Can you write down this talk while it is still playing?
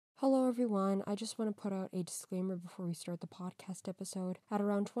Hello, everyone. I just want to put out a disclaimer before we start the podcast episode. At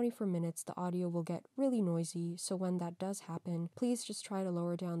around 24 minutes, the audio will get really noisy, so when that does happen, please just try to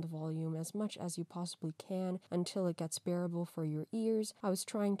lower down the volume as much as you possibly can until it gets bearable for your ears. I was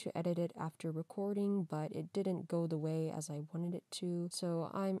trying to edit it after recording, but it didn't go the way as I wanted it to,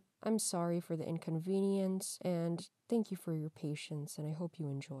 so I'm sorry for the inconvenience, and thank you for your patience, and I hope you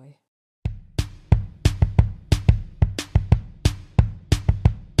enjoy.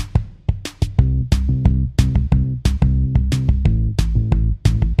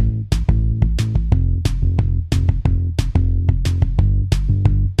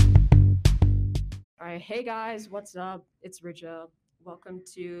 Alright, hey guys, what's up? It's Rija. Welcome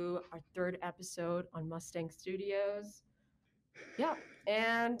to our third episode on Mustang Studios. Yeah,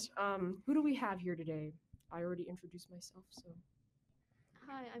 and who do we have here today? I already introduced myself, so.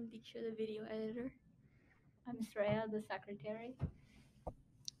 Hi, I'm Diksha, the video editor. I'm Sreya, the secretary.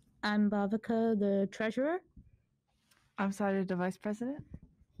 I'm Bhavika, the treasurer. I'm Sada, the vice president.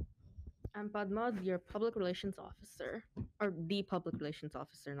 I'm Padma, your public relations officer, or the public relations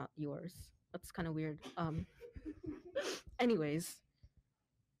officer, not yours. That's kind of weird. Anyways.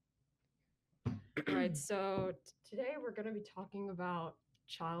 Alright, so today we're going to be talking about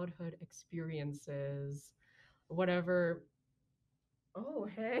childhood experiences. Whatever. Oh,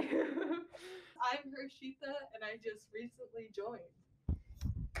 hey. I'm Harshita, and I just recently joined.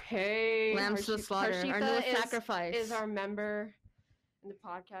 Hey. Lambs to the slaughter. Our newest sacrifice is our member in the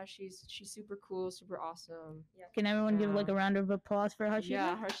podcast. She's super cool, super awesome. Yeah. Can everyone give like Yeah. a round of applause for Harshita?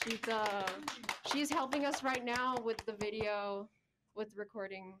 Yeah, Harshita. She's helping us right now with the video, with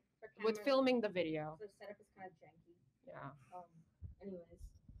recording, with filming the video. The setup is kind of janky. Yeah. Anyways.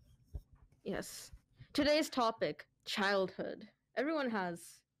 Yes. Today's topic, childhood. Everyone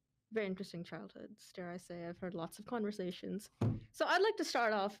has very interesting childhoods, dare I say. I've heard lots of conversations. So I'd like to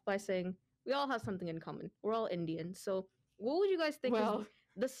start off by saying we all have something in common. We're all Indian. So what would you guys think Well, is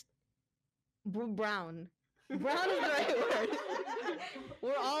this brown? Brown is the right word.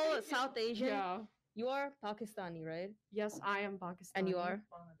 We're all South Asian. yeah. You are Pakistani, right? Yes, I am Pakistani. And you are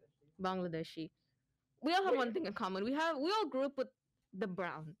Bangladeshi. We all have one thing in common. We all grew up with the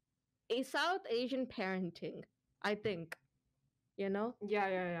brown. A South Asian parenting, I think. You know?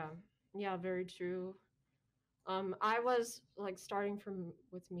 Yeah. Yeah, very true. I was like starting from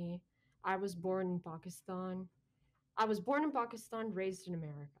with me. I was born in Pakistan. I was born in Pakistan, raised in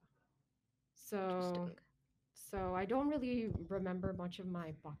America. So Interesting. So I don't really remember much of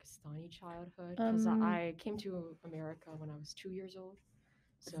my Pakistani childhood because I came to America when I was 2 years old.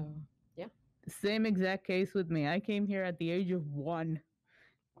 So yeah. Same exact case with me. I came here at the age of 1.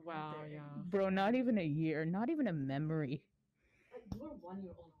 Wow, yeah. Bro, not even a year, not even a memory. You were 1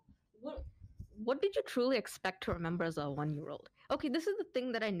 year old. What did you truly expect to remember as a 1-year-old? Okay, this is the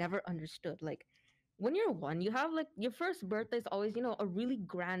thing that I never understood. Like, when you're 1, you have like your first birthday is always, a really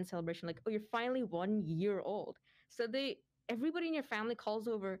grand celebration. Like, oh, you're finally 1 year old. So everybody in your family calls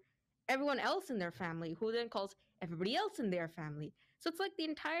over everyone else in their family, who then calls everybody else in their family. So it's like the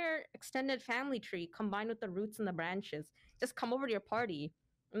entire extended family tree combined with the roots and the branches just come over to your party.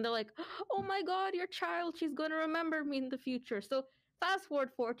 And they're like, oh my God, your child, she's going to remember me in the future. So fast forward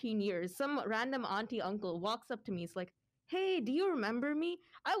 14 years, some random auntie uncle walks up to me. It's like, hey, do you remember me?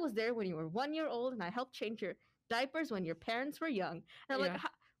 I was there when you were 1 year old and I helped change your diapers when your parents were young. And I'm like,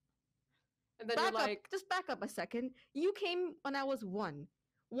 and then you're like, just back up a second. You came when I was 1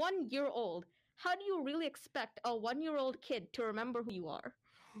 year old. How do you really expect a 1-year-old kid to remember who you are?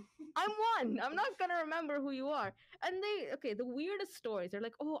 I'm 1. I'm not going to remember who you are. And the weirdest stories. They're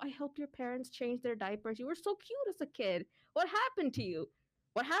like, oh, I helped your parents change their diapers. You were so cute as a kid. What happened to you?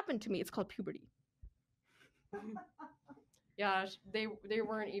 What happened to me? It's called puberty. yeah, they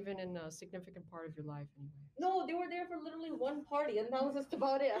weren't even in a significant part of your life anyway. No, they were there for literally one party, and that was just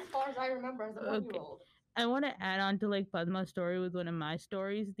about it, as far as I remember as a 1-year-old. I want to add on to like Padma's story with one of my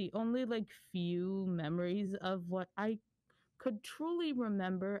stories. The only like few memories of what I could truly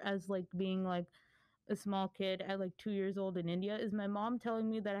remember as like being like a small kid at like 2 years old in India is my mom telling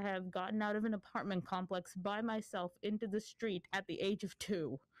me that I have gotten out of an apartment complex by myself into the street at the age of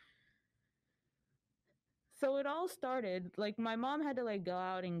 2. So it all started like my mom had to like go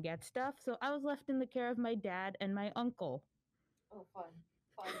out and get stuff, so I was left in the care of my dad and my uncle. Oh, fun.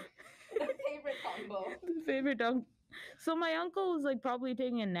 Favorite combo. Favorite uncle. So my uncle was like probably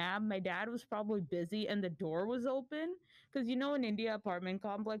taking a nap. My dad was probably busy, and the door was open because in India apartment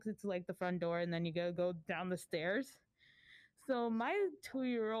complex, it's like the front door, and then you gotta go down the stairs. So my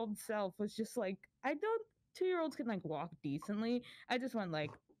 2-year-old self was just like, I don't. 2-year-olds can like walk decently. I just went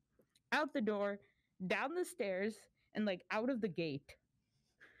like out the door, down the stairs, and like out of the gate.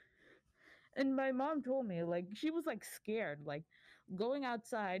 And my mom told me, like, she was like scared, like going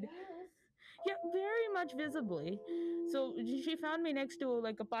outside. Yeah, very much visibly. So she found me next to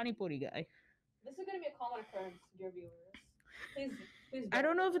like a pani puri guy. This is gonna be a common occurrence, dear viewers. Please, please. I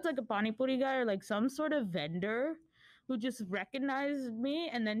don't know if it's like a pani puri guy or like some sort of vendor who just recognized me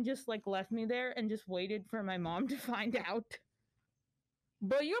and then just like left me there and just waited for my mom to find out.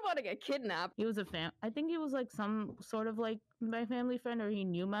 Bro, you're about to get kidnapped. He was I think he was like some sort of like my family friend, or he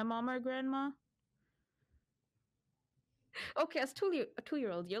knew my mom or grandma. Okay, as a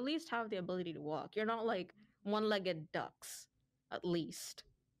 2-year-old, you at least have the ability to walk. You're not like one-legged ducks, at least.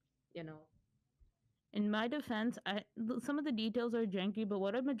 You know. In my defense, some of the details are janky, but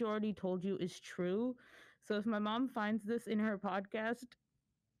what a majority told you is true. So if my mom finds this in her podcast,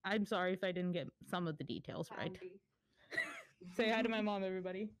 I'm sorry if I didn't get some of the details right. Say hi to my mom,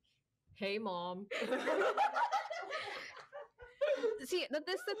 everybody. Hey, Mom. See,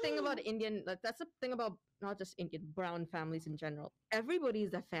 that's the thing about Indian. Like, that's the thing about not just Indian, brown families in general.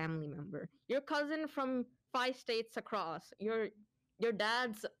 Everybody's a family member. Your cousin from 5 states across. Your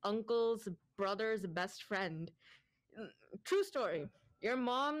dad's uncle's brother's best friend. True story. Your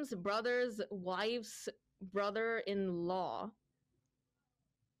mom's brother's wife's brother-in-law.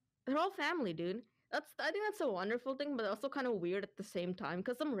 They're all family, dude. I think that's a wonderful thing, but also kind of weird at the same time.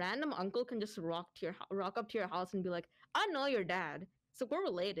 Because some random uncle can just rock up to your house and be like, "I know your dad, so we're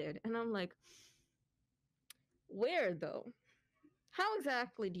related." And I'm like, where though? How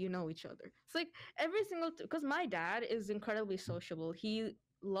exactly do you know each other? It's like every single because my dad is incredibly sociable. He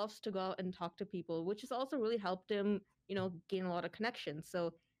loves to go out and talk to people, which has also really helped him, gain a lot of connections. So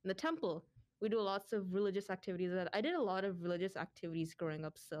in the temple, we do lots of religious activities. That I did a lot of religious activities growing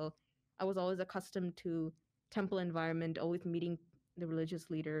up, so I was always accustomed to temple environment, always meeting the religious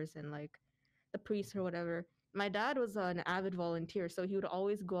leaders and like the priests or whatever. My dad was an avid volunteer, so he would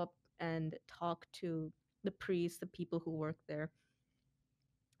always go up and talk to the priests, the people who work there.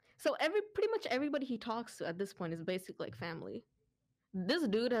 So pretty much everybody he talks to at this point is basically like family. This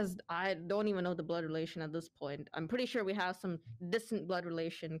dude I don't even know the blood relation at this point. I'm pretty sure we have some distant blood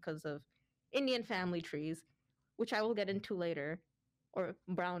relation because of Indian family trees, which I will get into later. Or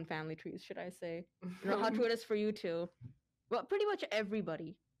brown family trees, should I say. I don't know how true it is for you too. But pretty much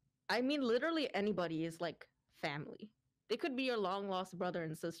everybody. I mean, literally anybody is like family. They could be your long lost brother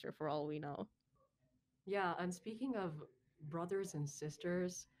and sister for all we know. Yeah, and speaking of brothers and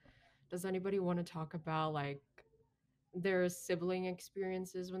sisters, does anybody want to talk about like their sibling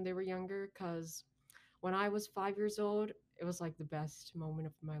experiences when they were younger? Because when I was 5 years old, it was like the best moment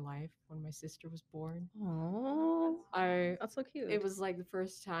of my life when my sister was born. Oh, I that's so cute. It was like the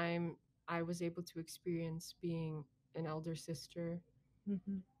first time I was able to experience being an elder sister.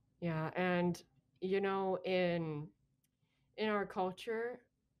 Mm-hmm. Yeah, and in our culture,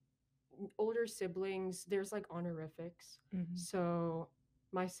 older siblings, there's like honorifics. Mm-hmm. So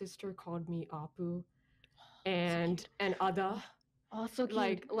my sister called me Apu and Ada. Oh, so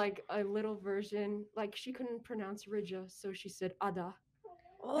cute. Like a little version. Like she couldn't pronounce Rija, so she said Ada.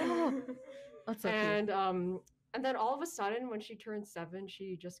 Oh, that's so cute. And then all of a sudden, when she turned 7,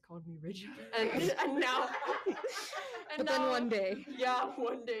 she just called me Rija. And now, but then one day,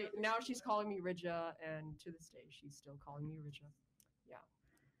 one day, now she's calling me Rija, and to this day, she's still calling me Rija. Yeah,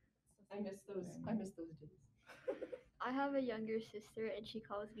 I miss those days. I have a younger sister and she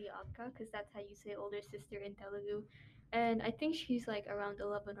calls me Akka because that's how you say older sister in Telugu. And I think she's like around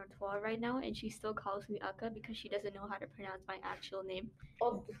 11 or 12 right now, and she still calls me Akka because she doesn't know how to pronounce my actual name.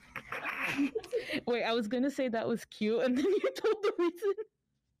 Oh. Wait, I was gonna say that was cute, and then you told the reason.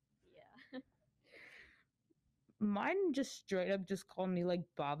 Yeah. Mine just straight up just called me like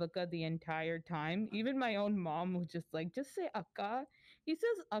Bhavika the entire time. Even my own mom was just like, just say Akka. He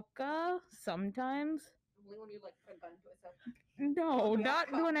says Akka sometimes. Only when you like put a gun to his head. No, not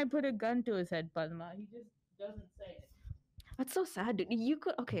when I put a gun to his head, Padma. He just doesn't say it. That's so sad, dude.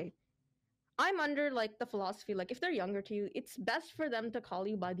 Okay. I'm under like the philosophy, like if they're younger to you, it's best for them to call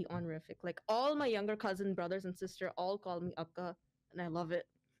you by the honorific. Like all my younger cousin, brothers and sister all call me Akka, and I love it.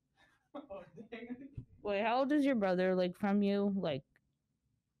 Oh, dang. Wait, how old is your brother? Like from you? Like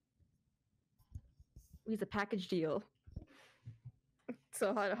He's a package deal.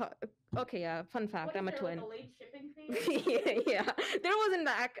 So okay, yeah. Fun fact, I'm a twin. Like a late shipping fee? yeah. There wasn't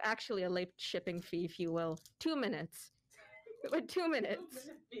actually a late shipping fee, if you will. 2 minutes. 2 minutes.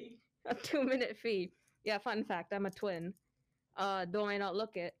 A 2-minute fee. Yeah, fun fact, I'm a twin. Though I not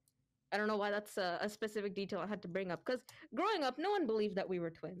look it. I don't know why that's a specific detail I had to bring up. Because growing up, no one believed that we were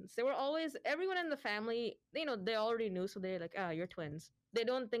twins. They were always, everyone in the family, they already knew, so they're like, you're twins. They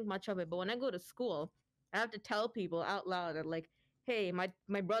don't think much of it. But when I go to school, I have to tell people out loud that, like, hey,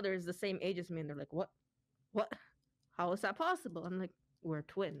 my brother is the same age as me, and they're like, what? How is that possible? I'm like, we're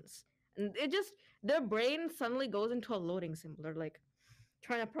twins. And it just, their brain suddenly goes into a loading symbol. They're like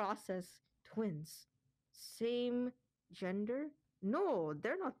trying to process twins. Same gender? No,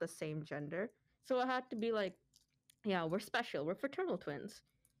 they're not the same gender. So I had to be like, yeah, we're special. We're fraternal twins.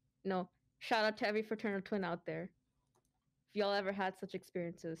 No, shout out to every fraternal twin out there. If y'all ever had such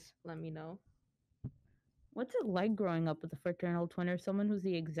experiences, let me know. What's it like growing up with a fraternal twin or someone who's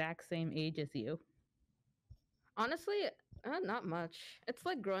the exact same age as you? Honestly, not much. It's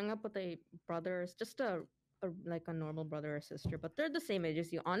like growing up with a brother. It's just like a normal brother or sister, but they're the same age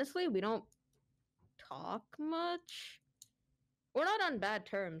as you. Honestly, we don't talk much. We're not on bad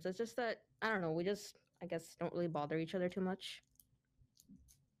terms. It's just that I don't know. We just I guess don't really bother each other too much.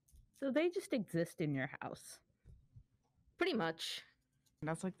 So they just exist in your house. Pretty much.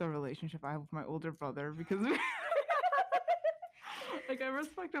 That's like the relationship I have with my older brother because like I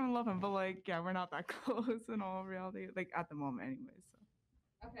respect him and love him, but like yeah, we're not that close in all reality, like at the moment, anyways.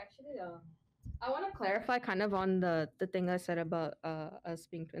 So. Okay, actually, I want to clarify kind of on the thing I said about us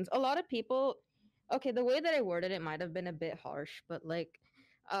being twins. A lot of people, okay, the way that I worded it might have been a bit harsh, but like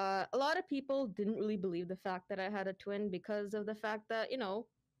a lot of people didn't really believe the fact that I had a twin because of the fact that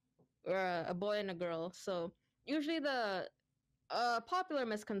we're a boy and a girl. So usually the popular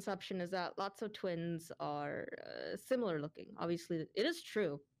misconception is that lots of twins are similar looking. Obviously, it is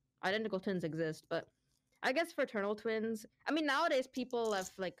true. Identical twins exist, but I guess fraternal twins. I mean, nowadays people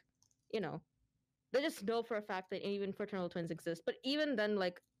have like, you know, they just know for a fact that even fraternal twins exist. But even then,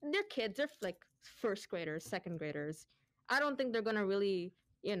 like they're kids, they're like first graders, second graders. I don't think they're gonna really,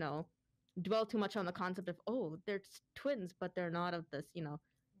 you know, dwell too much on the concept of they're twins, but they're not of this,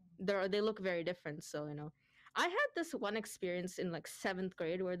 they look very different. So I had this one experience in like seventh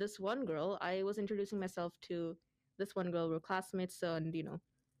grade where this one girl, I was introducing myself to this one girl, we're classmates, so, and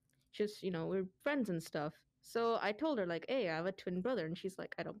just we're friends and stuff. So I told her like, hey, I have a twin brother, and she's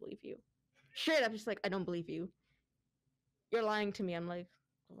like, I don't believe you. Straight up, just like, I don't believe you. You're lying to me. I'm like,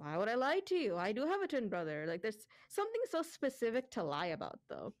 why would I lie to you? I do have a twin brother. Like, there's something so specific to lie about,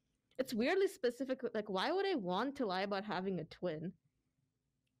 though. It's weirdly specific. Like, why would I want to lie about having a twin?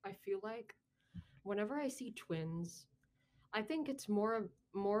 I feel like whenever I see twins, I think it's more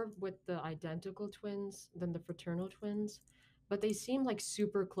with the identical twins than the fraternal twins, but they seem like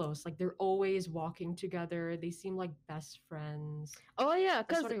super close. Like they're always walking together. They seem like best friends. Oh yeah, That's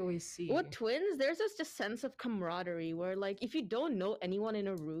because what I always see. with twins, there's just sense of camaraderie where like if you don't know anyone in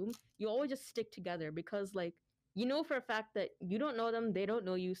a room, you always just stick together because like you know for a fact that you don't know them, they don't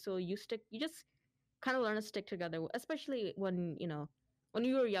know you, so you just kind of learn to stick together, especially when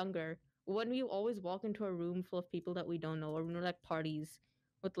you were younger, when we always walk into a room full of people that we don't know, or when we're like parties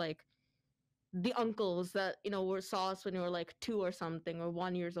with like the uncles that were saw us when we were like 2 or something or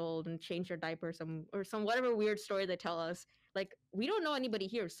 1 years old and changed their diaper or some whatever weird story they tell us. Like we don't know anybody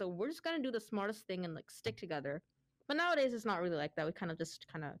here, so we're just gonna do the smartest thing and like stick together. But nowadays it's not really like that. We kind of just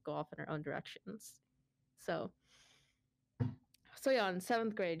kind of go off in our own directions. So so yeah, in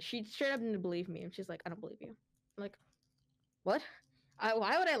seventh grade, she straight up didn't believe me, and she's like, "I don't believe you." I'm like, "What?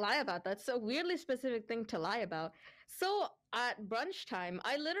 Why would I lie about that? It's a weirdly specific thing to lie about." So at brunch time,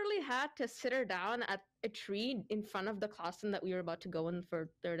 I literally had to sit her down at a tree in front of the classroom that we were about to go in for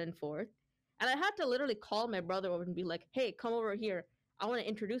third and fourth, and I had to literally call my brother over and be like, "Hey, come over here. I want to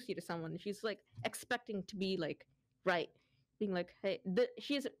introduce you to someone." And she's like expecting to be like, right, being like, "Hey,"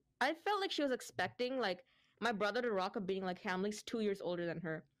 she's. I felt like she was expecting like my brother to rock up being like Hamley's 2 years older than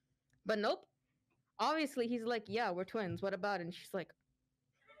her. But nope. Obviously he's like, yeah, we're twins. What about it? And she's like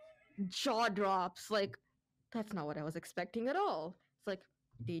jaw drops, like, that's not what I was expecting at all. It's like,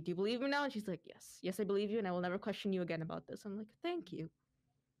 do you believe me now? And she's like, yes. Yes, I believe you, and I will never question you again about this. I'm like, thank you.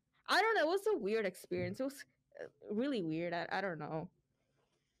 I don't know, it was a weird experience. It was really weird. I don't know.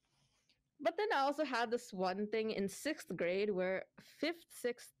 But then I also had this one thing in sixth grade where fifth,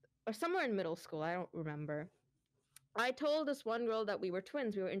 sixth, or somewhere in middle school, I don't remember. I told this one girl that we were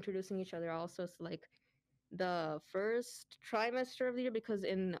twins. We were introducing each other also. It's like the first trimester of the year because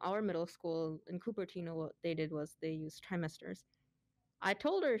in our middle school in Cupertino, what they did was they used trimesters. I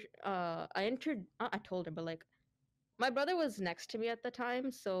told her, I told her, but like my brother was next to me at the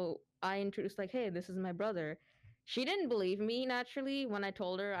time, so I introduced like, hey, this is my brother. She didn't believe me naturally when I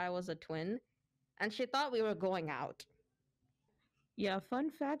told her I was a twin, and she thought we were going out. Yeah, fun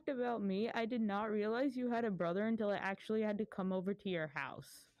fact about me, I did not realize you had a brother until I actually had to come over to your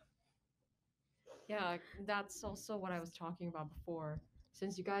house. Yeah, that's also what I was talking about before.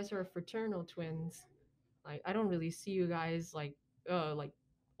 Since you guys are fraternal twins, like I don't really see you guys like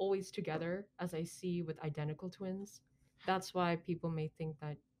always together as I see with identical twins. That's why people may think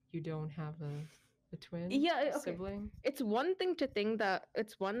that you don't have a twin, Yeah, a okay. sibling. It's one thing to think that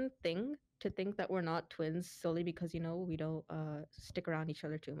we're not twins solely because we don't stick around each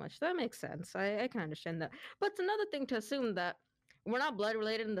other too much. That makes sense. I can understand that. But it's another thing to assume that we're not blood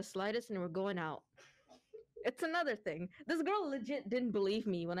related in the slightest and we're going out. It's another thing. This girl legit didn't believe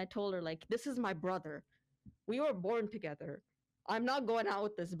me when I told her, like, this is my brother. We were born together. I'm not going out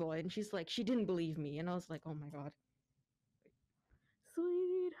with this boy. And she's like, she didn't believe me. And I was like, oh my God.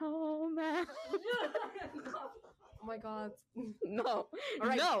 Sweet home. Oh my god. No. All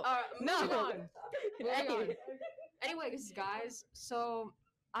right. No. Moving No. on. Moving on. Hey. Anyways, guys, so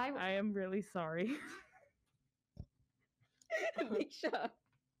I am really sorry. Nisha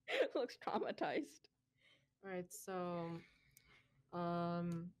looks traumatized. all right, so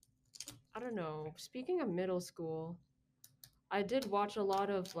I don't know. Speaking of middle school, I did watch a lot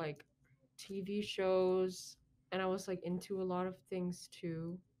of like TV shows and I was like into a lot of things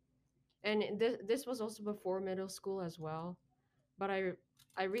too. And this was also before middle school as well. But I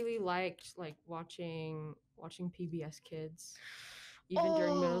really liked like watching PBS Kids even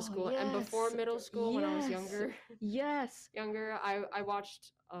during middle Oh, school and before yes. middle school when I was Yes. younger. Yes. I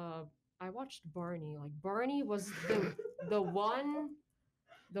watched Barney. Like Barney was the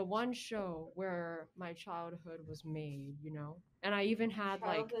one show where my childhood was made, you know? And I even had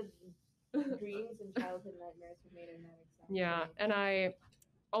like dreams and childhood nightmares were made in that exact yeah, way. and I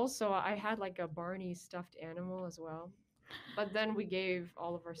had like a Barney stuffed animal as well. But then we gave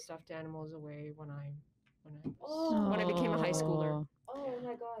all of our stuffed animals away when I became a high schooler. Oh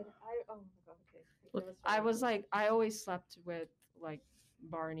my god. Oh my god. Okay. Look, I was like I always slept with like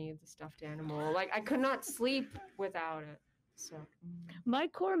Barney the stuffed animal. Like I could not sleep without it. So My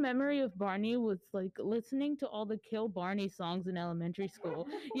core memory of Barney was like listening to all the Kill Barney songs in elementary school.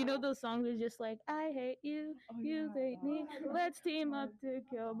 You know those songs are just like I hate you, you hate me, let's team up to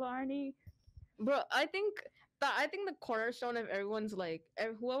kill Barney. Bro, I think the cornerstone of everyone's like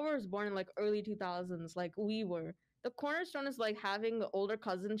whoever was born in like early 2000s, like we were. The cornerstone is like having older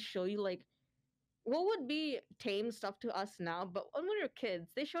cousins show you like what would be tame stuff to us now, but when we were kids,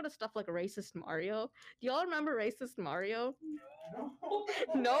 they showed us stuff like racist Mario. Do y'all remember racist Mario?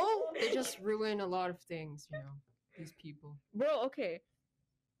 No? they just ruin a lot of things, you know, these people. Bro, okay.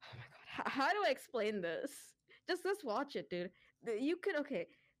 Oh my god, how do I explain this? Just watch it, dude. You could okay.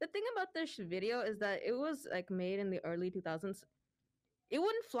 The thing about this video is that it was like made in the early 2000s. It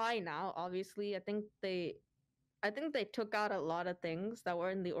wouldn't fly now, obviously. I think they took out a lot of things that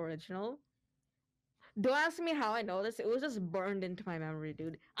were in the original. Don't ask me how I know this. It was just burned into my memory,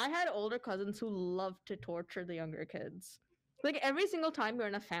 dude. I had older cousins who loved to torture the younger kids. Like every single time you're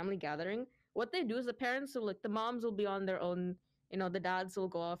in a family gathering, what they do is the parents will like the moms will be on their own, the dads will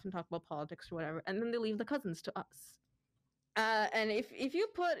go off and talk about politics or whatever, and then they leave the cousins to us. And if you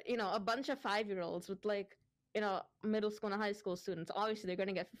put a bunch of 5-year-olds with like middle school and high school students, obviously they're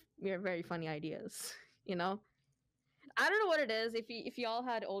gonna get very funny ideas. I don't know what it is. If y'all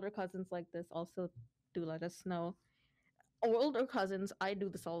had older cousins like this, also do let us know. Older cousins, I do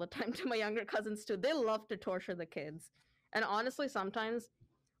this all the time to my younger cousins too. They love to torture the kids, and honestly, sometimes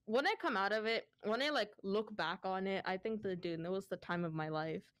when I come out of it, when I like look back on it, I think that dude, it was the time of my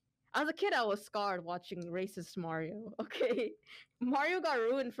life. As a kid, I was scarred watching racist Mario. Okay, Mario got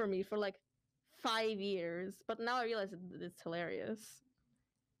ruined for me for like 5 years, but now I realize it's hilarious.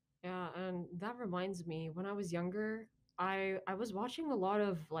 Yeah, and that reminds me, when I was younger, I was watching a lot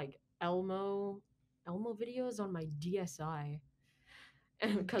of like Elmo videos on my DSi.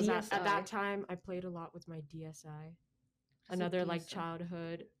 Because at that time I played a lot with my DSi. Another like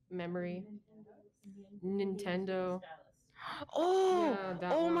childhood memory. Nintendo. Oh, Yeah,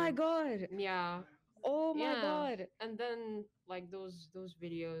 that oh my one. god. Yeah. Oh my Yeah. god. And then like those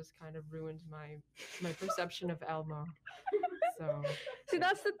videos kind of ruined my perception of Elmo. So See,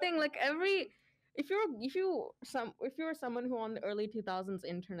 that's the thing. Like if you're someone who on the early 2000s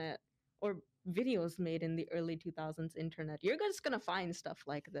internet or videos made in the early 2000s internet, you're just gonna find stuff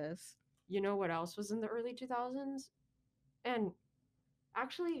like this. you know what else was in the early 2000s? And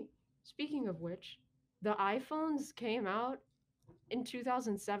actually, speaking of which, the iPhones came out in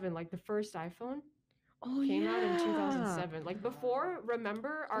 2007, like the first iPhone Oh came out in yeah. 2007. Like before,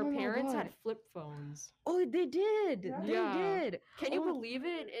 remember our Oh my parents had God. flip phones. Oh, they did. They Yeah. did. Can you Oh, believe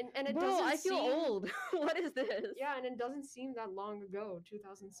it? And it bro, doesn't I feel seem old. What is this? Yeah, and it doesn't seem that long ago,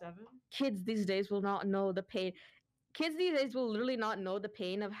 2007. Kids these days will not know the pain. Kids these days will literally not know the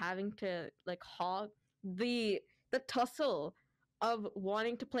pain of having to like hog the tussle of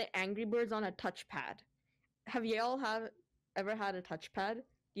wanting to play Angry Birds on a touchpad. Have y'all ever had a touchpad?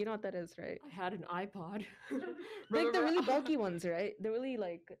 You know what that is, right? I had an iPod. Like the Remember- really bulky ones, right? The really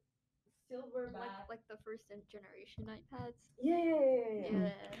like silver Like the first generation iPads. Yeah.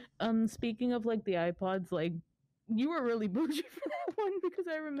 Yeah. Speaking of like the iPods, like you were really bougie for that one because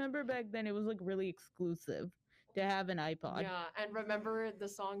I remember back then it was like really exclusive to have an iPod. Yeah, and remember the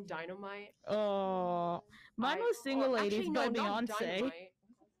song Dynamite? Oh, mine I- was Single or Ladies actually, by no, not Beyonce. Dynamite.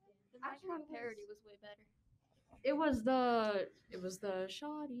 The Actually, Minecraft it was- parody was way better. It was the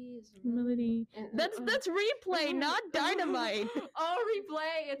Shawty's Melody. That's replay, not dynamite. Oh,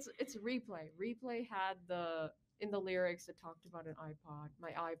 replay! It's replay. Replay had in the lyrics it talked about an iPod.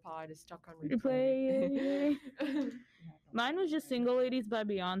 My iPod is stuck on replay. Mine was just Single Ladies by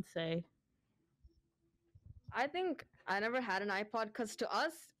Beyonce. I think I never had an iPod because to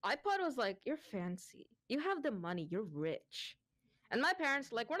us, iPod was like, you're fancy. You have the money. You're rich. And my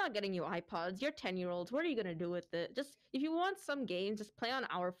parents, like, we're not getting you iPods. You're 10-year-olds. What are you going to do with it? Just, if you want some games, just play on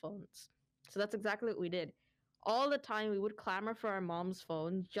our phones. So that's exactly what we did. All the time, we would clamor for our mom's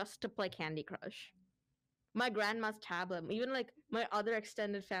phone just to play Candy Crush. My grandma's tablet, even like my other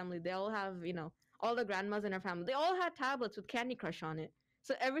extended family, they all have, all the grandmas in our family, they all had tablets with Candy Crush on it.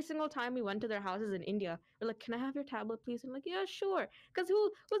 So every single time we went to their houses in India, we're like, "Can I have your tablet, please?" I'm like, "Yeah, sure." Because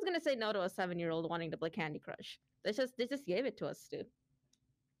who's gonna say no to a 7-year-old wanting to play Candy Crush? They just gave it to us, dude.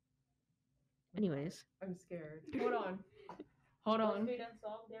 Anyways, I'm scared. Hold on.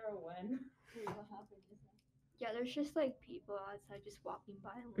 Yeah, there's just like people outside just walking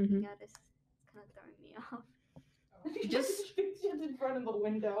by and Mhm. looking at us. It's kind of throwing me off. Just in front of the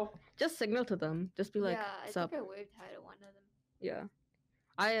window. just signal to them. Just be like, yeah, I "Sup?" think I waved hi to one of them. Yeah.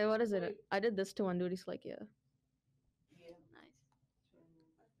 What is it? I did this to one dude. He's like, yeah. Nice.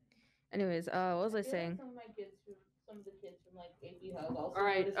 Anyways, what was I saying? Some of the kids from like AP Hub also.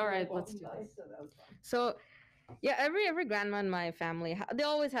 All right, let's do this. So, yeah, every grandma in my family, they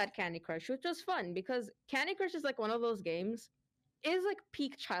always had Candy Crush, which was fun because Candy Crush is like one of those games. It is like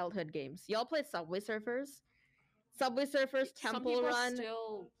peak childhood games. Y'all play Subway Surfers? Subway Surfers, Some Temple people Run.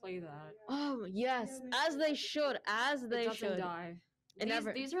 still play that. Oh yes, as they should, as It they doesn't should. die. It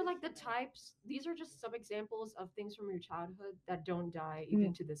never- These are like the types. These are just some examples of things from your childhood that don't die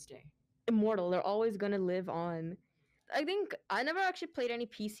even to this day. Immortal. They're always gonna live on. I think I never actually played any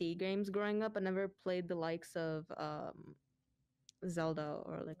PC games growing up. I never played the likes of Zelda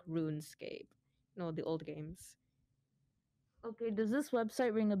or like RuneScape. The old games. Okay, does this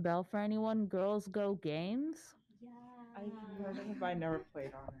website ring a bell for anyone? Girls Go Games? I've heard of it, but I never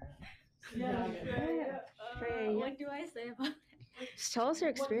played on it. Trey, What do I say about it? just tell us your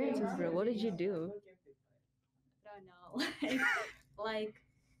experiences, bro. What did you do? I don't know. like,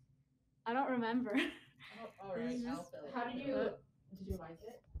 I don't remember. All right, How did you like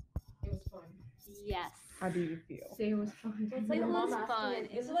it? It was fun. Yes. How do you feel? Say it was fun. It's like It a was mom fun.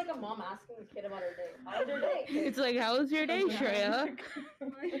 asking. Is it like a mom asking a kid about her day? How's your day? It's like, how was your day, Shreya?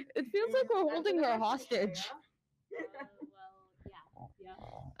 It feels like we're holding her hostage. Well,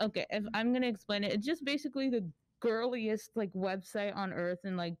 yeah. Okay, if I'm gonna explain it, it's just basically the girliest like website on earth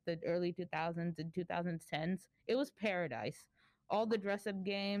in like the early 2000s and 2010s. It was paradise. All the dress up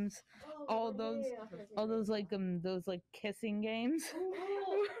games, all those those like kissing games.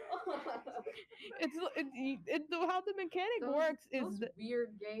 How the mechanic works is Those weird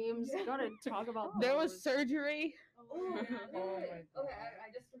games. You gotta talk about. there those. was surgery. my God.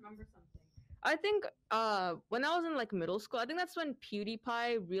 I just remember something. I think when I was in like middle school, I think that's when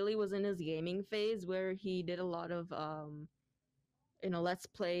PewDiePie really was in his gaming phase where he did a lot of let's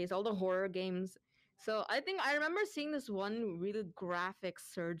plays, all the horror games. So I think I remember seeing this one really graphic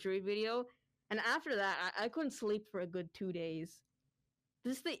surgery video, and after that I couldn't sleep for a good 2 days.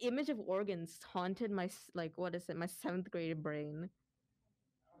 Just the image of organs haunted my my 7th grade brain.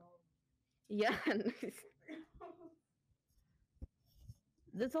 Yeah.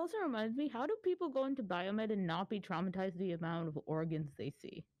 This also reminds me, how do people go into biomed and not be traumatized the amount of organs they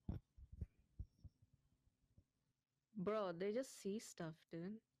see? Bro, they just see stuff,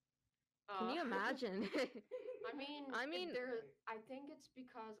 dude. Can you imagine? I mean, I mean- I think it's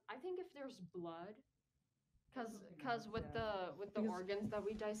because if there's blood, because with the Because organs that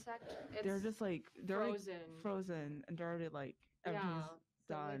we dissect, it's They're just like frozen. frozen, and they're already like everything's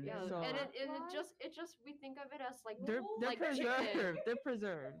done. Yeah, So and it just we think of it as like they're like preserved. chicken. They're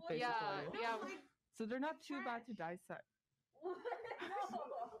preserved, basically. Yeah. So they're not too bad to dissect.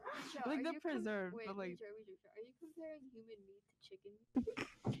 Joe, Like, are they're you preserved, wait, but, like- Joe, are you comparing human meat to chicken?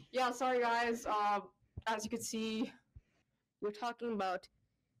 Yeah, sorry guys. As you can see, We're talking about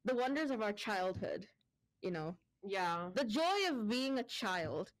the wonders of our childhood, yeah. the joy of being a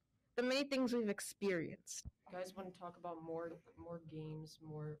child, the many things we've experienced. guys want to talk about more games,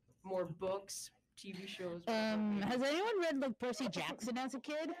 more books, TV shows? What about games? Has anyone read like Percy Jackson as a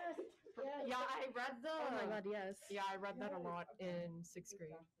kid? Yeah, I read the. Oh my god, yes. Yeah, I read that a lot in 6th grade.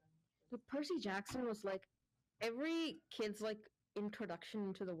 The Percy Jackson was like every kid's like introduction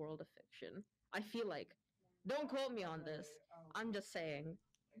into the world of fiction. I feel like. Don't quote me on this. I'm just saying.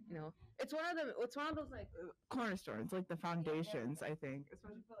 You know, it's one of them. It's one of those like Cornerstones, like the foundations, I think.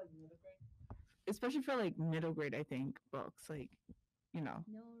 Especially for like middle grade, I think, books. Like, you know.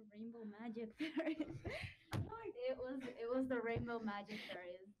 No rainbow magic fairies. it was the rainbow magic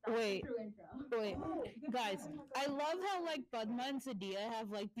fairies. That's Wait. the true intro. Wait, guys, I love how like Padma and Sadia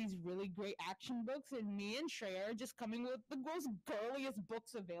have like these really great action books, and me and Shreya are just coming with the most girliest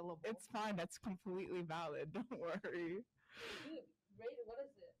books available. It's fine. That's completely valid. Don't worry. What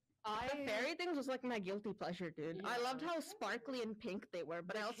is it? the fairy things was like my guilty pleasure, dude. I loved Yeah. how sparkly and pink they were,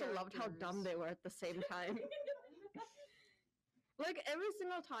 but The I also loved how dumb characters. they were at the same time. Like every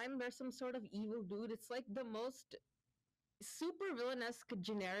single time there's some sort of evil dude, it's like the most super villainous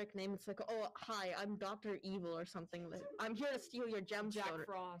generic name. It's like, oh hi, I'm Dr. Evil or something. Like I'm here to steal your gemstone. Jack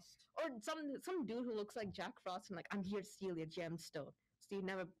Frost. Or some dude who looks like Jack Frost and like I'm here to steal your gemstone. So you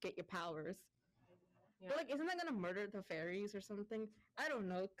never get your powers. Yeah. But like isn't that gonna murder the fairies or something? I don't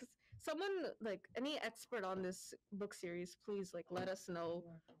know. Cause someone like any expert on this book series, please like let us know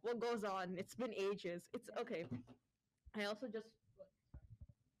what goes on. It's been ages. It's okay. I also just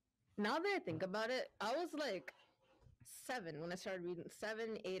now that I think about it, I was like 7 when I started reading.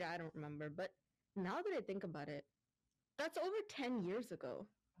 7, 8, I don't remember. But now that I think about it, that's over 10 years ago.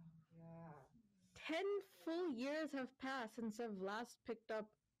 10 full years have passed since I've last picked up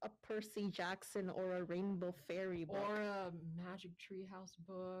a Percy Jackson or a Rainbow Fairy book. Or a Magic Treehouse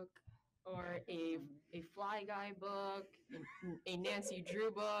book, or a Fly Guy book, a Nancy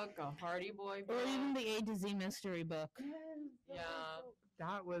Drew book, a Hardy Boy book. Or even the A to Z mystery book. Yeah.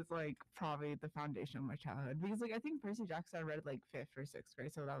 That was like probably the foundation of my childhood because like I think Percy Jackson I read like 5th or 6th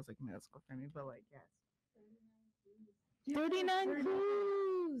grade, so that was like middle school for me. But like yes, 39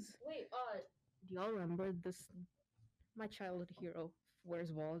 Clues! Wait, Do y'all remember this? My childhood hero,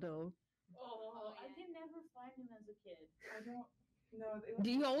 Where's Waldo? Oh, I can never find him as a kid. I don't know. Do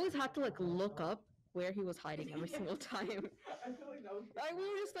you always have to like look up where he was hiding every single time? I feel like that was. Like we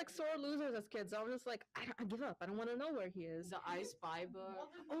were just like sore losers as kids. I was just like, I give up. I don't want to know where he is. The I Spy book.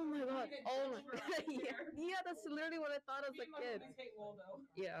 Oh my god. Oh my. Yeah, that's literally what I thought as a kid.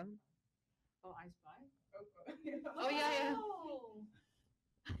 Yeah. Oh, I Spy? Oh yeah, yeah.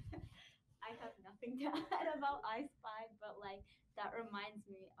 I have nothing to add about I Spy, but like that reminds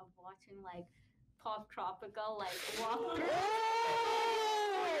me of watching like Pop Tropical, like walk through.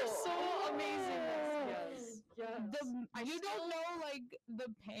 Oh, so amazing. Yes. Yes. You don't know like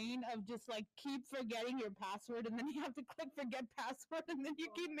the pain of just like keep forgetting your password, and then you have to click forget password, and then you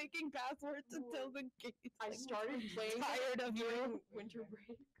keep making passwords until the game's I like, started playing tired of you. during winter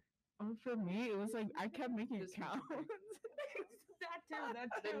break. Oh, for me, it was like I kept making This accounts. That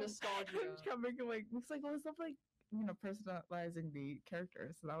too. The nostalgia. I just kept making like it's like all this stuff like personalizing the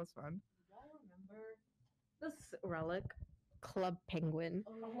characters. So that was fun. Y'all remember this relic, Club Penguin?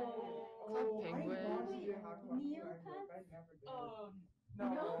 Club Penguin.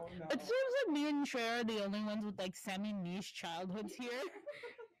 No. It seems like me and Cher are the only ones with like semi-niche childhoods here.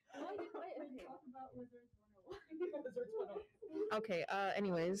 Talk about Wizards 101. Okay.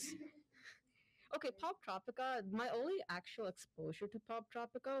 Anyways. Okay, Pop Tropica. My only actual exposure to Pop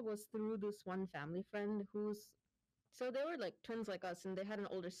Tropica was through this one family friend who's. So they were like twins like us, and they had an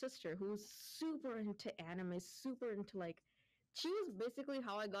older sister who was super into anime, super into like. She was basically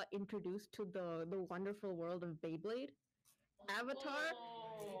how I got introduced to the wonderful world of Beyblade, Avatar,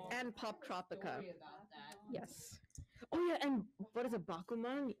 and Pop Tropica. Yes. Oh yeah, and what is it,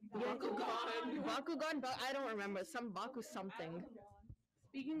 Bakuman? Yeah, Bakugan. I don't remember. Some Baku something.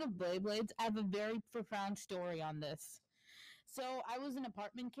 Speaking of Beyblades, I have a very profound story on this. So I was an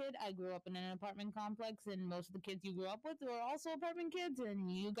apartment kid. I grew up in an apartment complex, and most of the kids you grew up with were also apartment kids,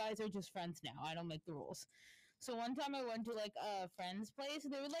 and you guys are just friends now. I don't make the rules. So one time I went to like a friend's place.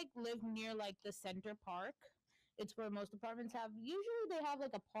 They would like live near like the center park. It's where most apartments have. Usually they have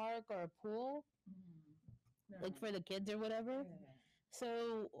like a park or a pool, like for the kids or whatever.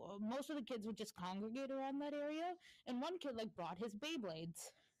 So most of the kids would just congregate around that area, and one kid like brought his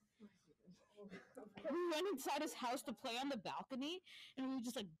Beyblades. We went inside his house to play on the balcony, and we were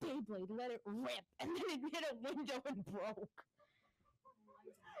just like, Beyblade, let it rip, and then it hit a window and broke.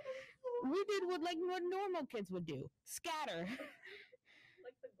 We did what normal kids would do: scatter.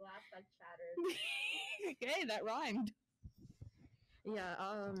 Like the glass that shattered. Hey, that rhymed. Yeah.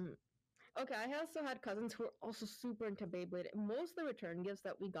 Okay, I also had cousins who were also super into Beyblade. Most of the return gifts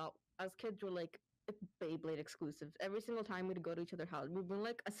that we got as kids were like Beyblade exclusives. Every single time we'd go to each other's house, we'd bring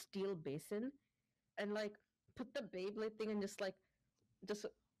like a steel basin and like put the Beyblade thing and just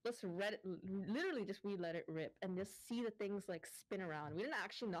let's literally just we let it rip and just see the things like spin around. We didn't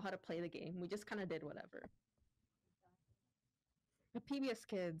actually know how to play the game. We just kind of did whatever. The PBS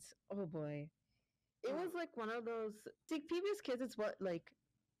Kids, oh boy. It was like one of those. See, PBS Kids is what like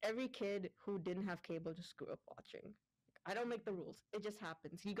every kid who didn't have cable just grew up watching. I don't make the rules. It just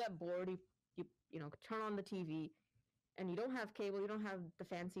happens. You got bored. You know turn on the TV, and you don't have cable. You don't have the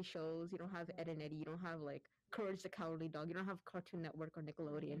fancy shows. You don't have Ed and Eddie. You don't have like Courage the Cowardly Dog. You don't have Cartoon Network or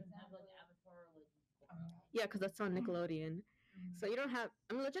Nickelodeon. Yeah, because that's on Nickelodeon. So you don't have.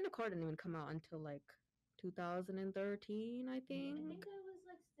 I mean, Legend of Korra didn't even come out until like 2013, I think. I think I was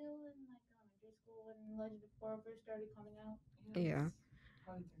like still in like elementary school when Legend of Korra first started coming out. Yeah.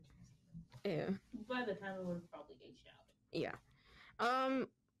 Probably 13. Yeah. By the time it would have probably aged out. Yeah.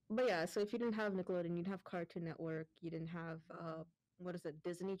 But yeah, so if you didn't have Nickelodeon, you'd have Cartoon Network, you didn't have what is it,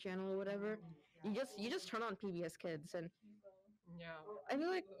 Disney Channel or whatever. You just turn on PBS Kids and Yeah. I feel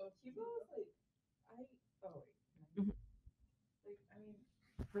like Cuba was like, Mhm. like, I mean,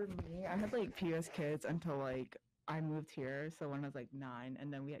 for me, I had like PS Kids until like I moved here. So when I was like 9,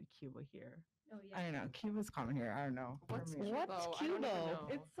 and then we had Cuba here. Oh I don't know. Cuba's common here. I don't know. What's For me. Cubo? I don't even Cubo? know.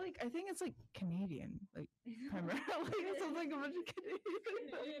 It's like I think it's like Canadian, like primarily. It sounds like a bunch of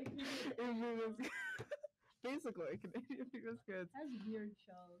Canadian. Basically, Canadian PBS Kids. Has weird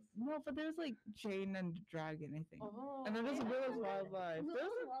shows. No, but there's like Jane and the Dragon, I think. Oh, And then there's Yeah. Willow's Wildlife. There's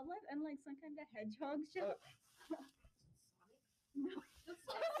Little Wildlife and like some kind of hedgehog show. not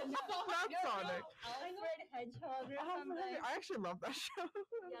Sonic. Alfred Hedgehog or something. I actually love that show.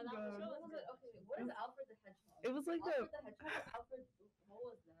 Yeah, that Good. show was good. Okay, what is Alfred the Hedgehog? It was like Alfred the Hedgehog? Alfred, what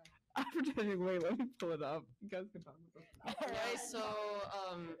was that? I'm pretending. Wait, let me pull it up. You guys can talk about that. All right, so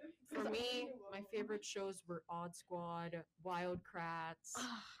for me, my favorite shows were Odd Squad, Wild Kratts,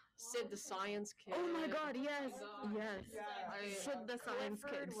 Sid the Science Kid. oh my god, yes, God. yes. Sid the Science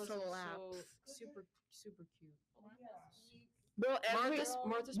Kid Clifford was slaps. so super cute. Bro, Martha's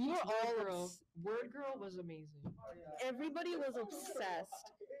we Peach were all Word Girl. obs- Word Girl was amazing. everybody was obsessed.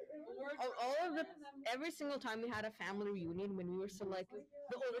 All of the every single time we had a family reunion when we were still like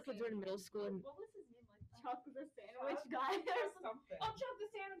the older kids were in middle school and What was his name? Like Chuck the Sandwich Guy or something. Oh, Chuck the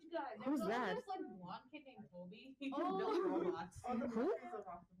Sandwich Guy. Who's that? There's like one kid named Toby. He Oh. built robots. Who?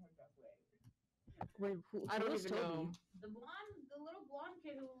 Wait, who, I don't who's even Toby? know. The little blonde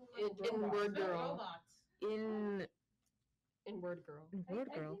kid who In Word built Girl. robots. In Word Girl. Word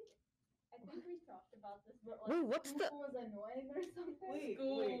Girl. I think we talked about this, but like Wait, what's the- Scoop was annoying or something. Wait,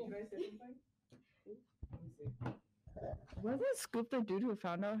 School. can I say something? Let me see. Wasn't Scoop the dude who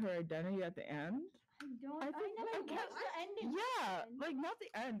found out her identity at the end? I I think- never like, watched the ending. Yeah, like not the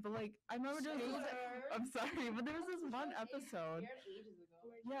end, but like I remember there was. I'm sorry, but there was this one episode. Ages ago.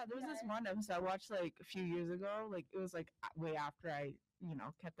 Yeah, there was this one episode I watched like a few years ago. Like it was like way after I,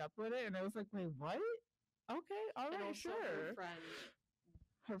 kept up with it, and I was like, wait, what? Okay, all And right, also sure. her friend,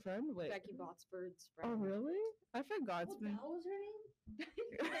 Her friend, wait. Becky Botsford's Oh friend. really? I forgot. It's been. What was her name? I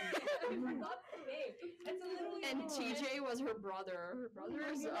forgot the name. It's a little. And TJ was her brother. Her brother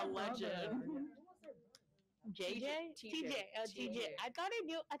is a legend. JJ? TJ. TJ. I thought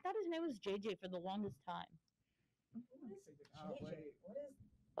his name was JJ for the longest time.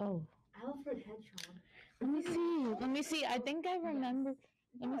 Oh. Alfred Hedgehog. Let me see. I think I remember.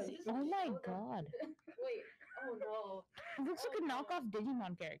 Let me see. Oh my god. Wait. Oh no. It looks like a knockoff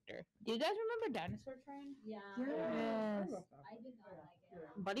Digimon character. Do you guys remember Dinosaur Train? Yeah. Yes. I did not like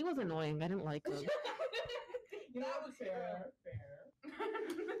it. Buddy was annoying. I didn't like him. That was fair.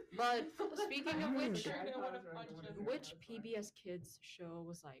 But speaking of which, I don't wanna punch him. which PBS Kids show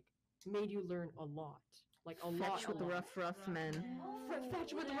was like made you learn a lot? Like a lot. Fetch with the rough men.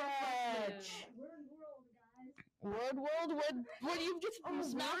 Fetch with the Fetch. Word World, guys. Word World, where you just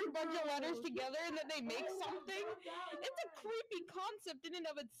smash a bunch of letters together and then they make something. It's a creepy concept in and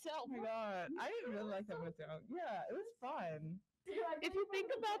of itself. Oh my god, I didn't really like that one too. Yeah, it was fun. If you think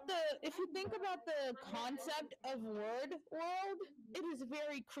about the concept of Word World, it is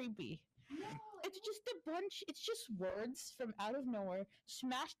very creepy. It's just words from out of nowhere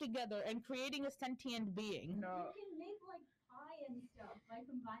smashed together and creating a sentient being. No, You can make like pie and stuff by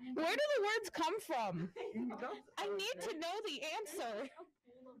combining. Where do the words come from? that's I need to okay. know the answer. A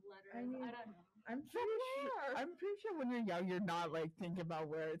pool of letters. I mean- I don't know. I'm pretty sure when you're young, you're not like thinking about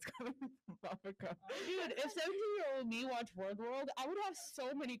where it's coming from. Dude, if 17-year-old me watched Word World, I would have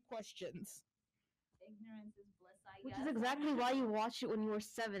so many questions. ignorance is bliss, I Which guess. is exactly why you watched it when you were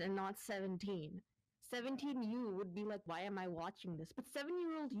 7 and not 17. 17 you would be like, why am I watching this? But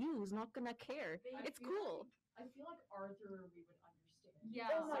 7-year-old you is not gonna care. It's cool. I feel like Arthur we would understand. Yeah,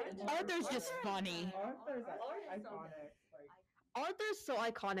 Oh my God. Arthur's just funny. Arthur's Arthur's so iconic. Like, Arthur's so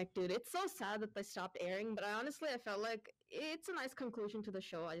iconic, dude. It's so sad that they stopped airing, but I felt like it's a nice conclusion to the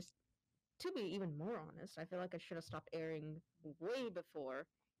show. To be even more honest, I feel like it should have stopped airing way before.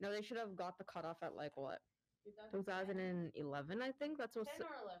 No, they should have got the cutoff at like what? 2011, I think. That's what. 10 or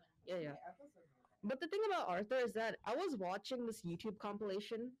 11. Yeah. But the thing about Arthur is that I was watching this YouTube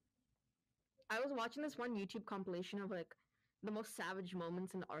compilation. I was watching this one YouTube compilation of like the most savage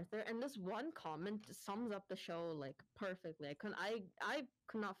moments in Arthur, and this one comment sums up the show like perfectly. I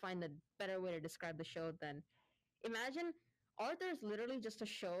could not find a better way to describe the show than imagine Arthur is literally just a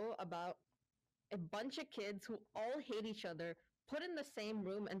show about a bunch of kids who all hate each other, put in the same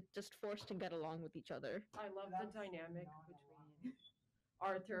room, and just forced to get along with each other. I love the dynamic between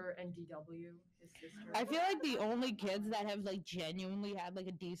Arthur and DW, his sister. I feel like the only kids that have like genuinely had like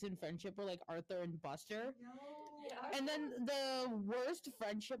a decent friendship were like Arthur and Buster. And then the worst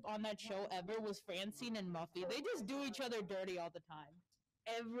friendship on that show ever was Francine and Muffy. They just do each other dirty all the time.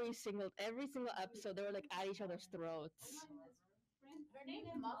 Every single episode, they were like at each other's throats. Her name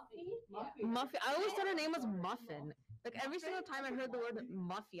is Muffy. Muffy. I always thought her name was Muffin. Like every single time I heard the word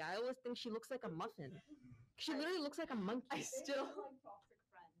Muffy, I always think she looks like a muffin. She literally looks like a monkey. like toxic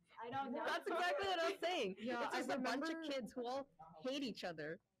friends. I don't know. That's exactly what I was saying. Yeah, it's just I a bunch of remember- kids who all hate each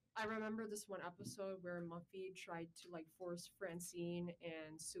other. I remember this one episode where Muffy tried to like force Francine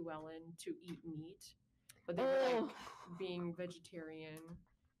and Sue Ellen to eat meat, but they were like being vegetarian.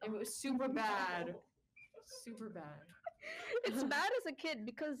 It was super bad. Super bad. It's bad as a kid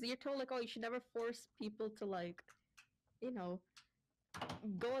because you're told like, oh, you should never force people to like, you know,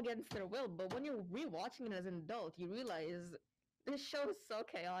 go against their will. But when you're rewatching it as an adult, you realize this show is so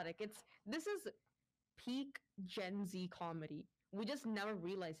chaotic. This is peak Gen Z comedy. We just never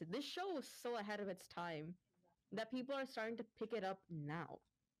realized it. This show was so ahead of its time that people are starting to pick it up now.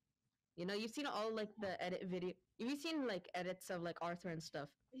 You know, you've seen all like the edit video. You've seen like edits of like Arthur and stuff.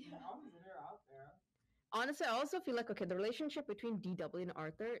 yeah, they're out there. Honestly, I also feel like okay, the relationship between DW and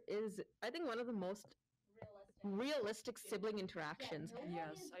Arthur is, I think, one of the most realistic sibling interactions.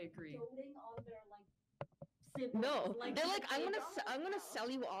 Yes, I agree. Doting on their siblings. No, Like, they're the like, I'm kids. gonna sell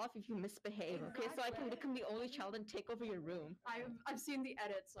you off if you misbehave, okay? So I can become the only child and take over your room. I've seen the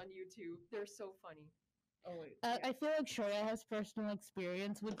edits on YouTube. They're so funny. Oh wait. I feel like Shreya has personal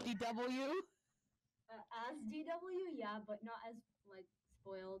experience with DW. As DW, yeah, but not as like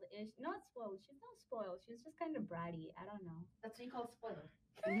spoiled-ish. Not spoiled. She's not spoiled. She's just kind of bratty. I don't know. That's what you call spoiler.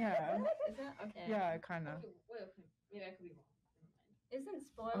 Yeah. Is it okay? Yeah, kind of. Okay, wait, okay. Maybe I could be wrong. Never mind. Isn't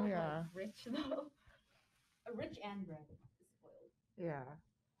spoiled Oh, yeah. like rich though? A rich and bratty is spoiled. Yeah.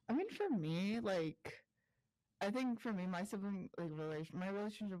 I mean, for me, like, I think for me, my sibling, like, my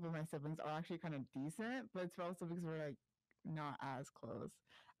relationship with my siblings are actually kind of decent, but it's also because we're, like, not as close.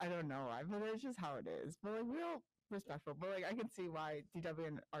 I don't know why, but it's just how it is. But, like, we're all respectful. But, like, I can see why DW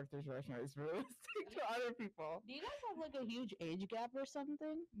and Arthur's relationship is realistic to other people. Do you guys have like a huge age gap or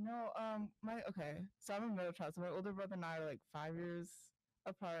something? No, so I'm a middle child. So my older brother and I are, like, 5 years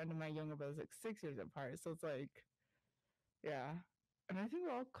apart, and then my younger brother's, like, 6 years apart. So it's, like, yeah. And I think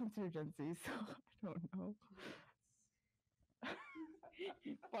we're all considered Gen Z, so I don't know.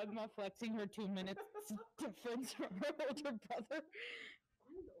 Padma flexing her 2 minutes difference from her older brother.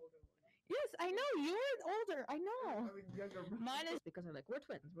 I'm the older one. Yes, I know. You were older. I know. Mine is because they're like, we're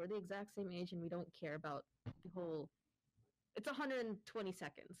twins. We're the exact same age and we don't care about the whole. It's 120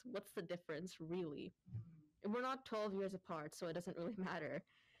 seconds. What's the difference, really? And we're not 12 years apart, so it doesn't really matter.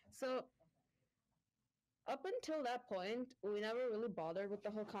 So, up until that point, we never really bothered with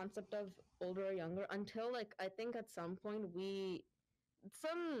the whole concept of older or younger until, like, I think at some point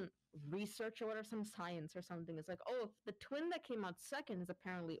some research or whatever, some science or something is like, oh, the twin that came out second is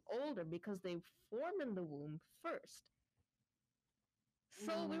apparently older because they formed in the womb first.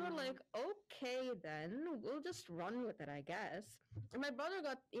 So we were like, okay, then we'll just run with it, I guess. And my brother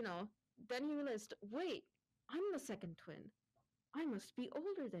got, then he realized, wait, I'm the second twin. I must be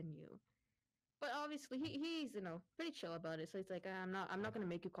older than you. But obviously, he's pretty chill about it. So it's like, I'm not gonna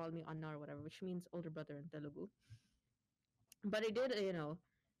make you call me Anna or whatever, which means older brother in Telugu. But it did,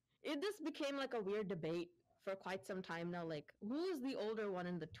 it just became like a weird debate for quite some time now. Like, who is the older one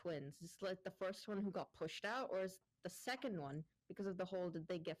in the twins? Is it like the first one who got pushed out, or is the second one because of the whole, did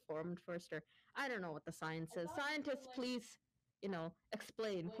they get formed first? Or I don't know what the science is. Scientists, please,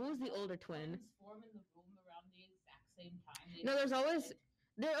 explain who's the older twin. Twins form in the room around the exact same time. No, there's always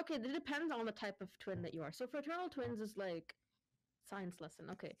They're okay. It depends on the type of twin that you are. So fraternal twins is like science lesson.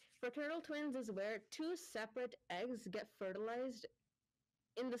 Okay, fraternal twins is where two separate eggs get fertilized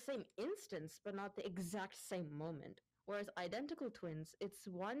in the same instance, but not the exact same moment. Whereas identical twins, it's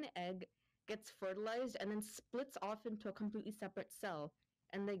one egg gets fertilized and then splits off into a completely separate cell,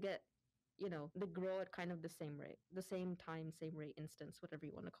 and they get, they grow at kind of the same rate, the same time, same rate instance, whatever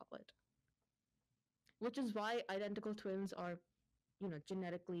you want to call it. Which is why identical twins are,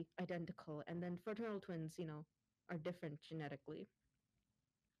 genetically identical, and then fraternal twins, are different genetically.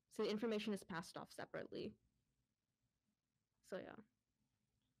 So the information is passed off separately. So yeah.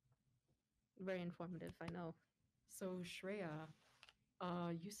 Very informative, I know. So Shreya,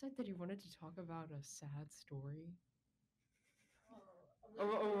 you said that you wanted to talk about a sad story,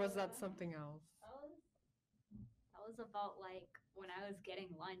 or was that something else? That was about like when I was getting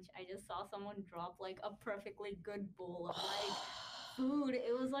lunch, I just saw someone drop like a perfectly good bowl of like food.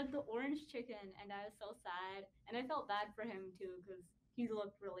 It was like the orange chicken, and I was so sad, and I felt bad for him too because he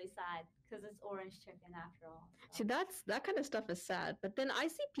looked really sad because it's orange chicken after all. See, that kind of stuff is sad. But then I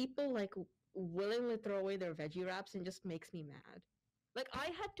see people like willingly throw away their veggie wraps and just makes me mad. Like I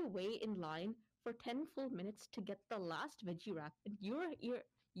had to wait in line for 10 full minutes to get the last veggie wrap, and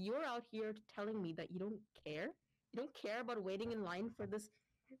you're out here telling me that you don't care. You don't care about waiting in line for this,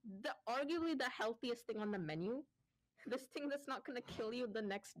 the arguably the healthiest thing on the menu, this thing that's not gonna kill you the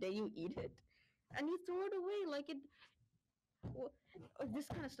next day you eat it, and you throw it away like it. Well, this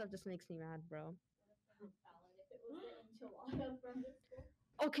kind of stuff just makes me mad, bro.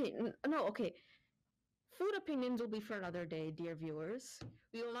 Okay, no, okay. Food opinions will be for another day, dear viewers.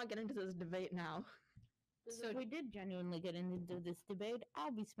 We will not get into this debate now. So if we did genuinely get into this debate,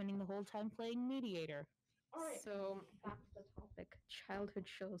 I'll be spending the whole time playing mediator. Alright, So back to the topic. Childhood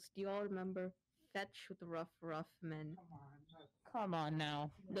shows. Do you all remember Fetch with Rough Men? Come on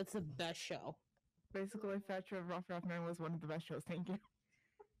now. That's the best show. Basically, Fetch of Rough Man was one of the best shows. Thank you.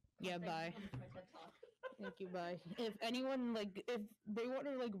 Yeah, bye. Thank you, bye. If anyone, if they want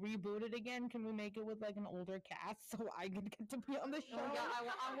to, reboot it again, can we make it with, an older cast so I could get to be on the show? yeah, I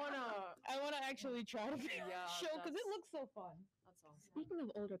I want to actually try to be on the show because it looks so fun. That's awesome. Speaking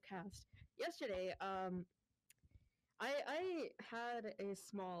of older cast, yesterday, I had a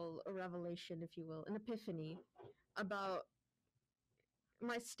small revelation, if you will, an epiphany about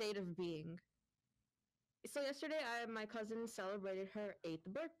my state of being. So yesterday, my cousin celebrated her 8th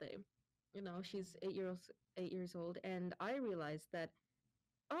birthday. She's 8 years old, and I realized that,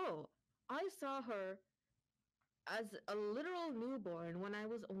 oh, I saw her as a literal newborn when I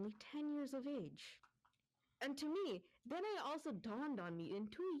was only 10 years of age. And to me, then it also dawned on me, in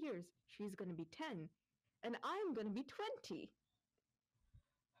 2 years, she's going to be 10, and I'm going to be 20.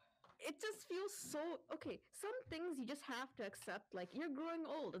 It just feels so okay. Some things you just have to accept, like you're growing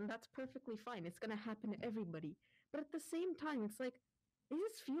old, and that's perfectly fine. It's gonna happen to everybody. But at the same time, it's like it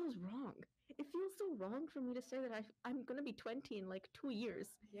just feels wrong. It feels so wrong for me to say that I'm gonna be 20 in like 2 years.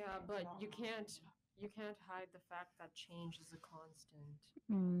 Yeah, but you can't hide the fact that change is a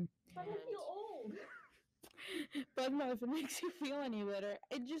constant. But I feel old. But no, if it makes you feel any better,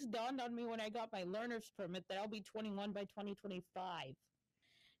 it just dawned on me when I got my learner's permit that I'll be 21 by 2025.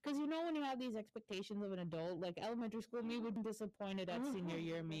 Because when you have these expectations of an adult, like elementary school me would be disappointed at senior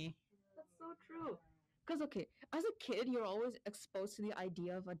year me. That's so true. Because, okay, as a kid, you're always exposed to the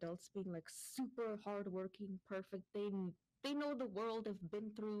idea of adults being like super hardworking, perfect. They know the world, have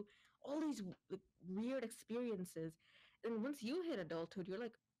been through all these weird experiences. And once you hit adulthood, you're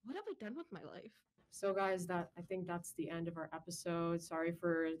like, what have I done with my life? So guys, I think that's the end of our episode. Sorry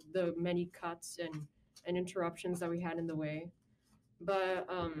for the many cuts and interruptions that we had in the way. But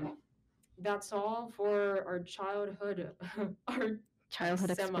that's all for our childhood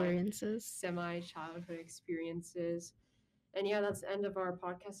Experiences. Semi-childhood experiences. And yeah, that's the end of our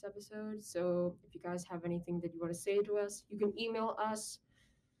podcast episode. So if you guys have anything that you want to say to us, you can email us,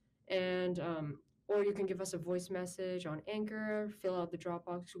 and or you can give us a voice message on Anchor, fill out the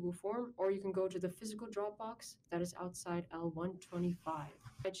Dropbox Google form, or you can go to the physical Dropbox that is outside L125.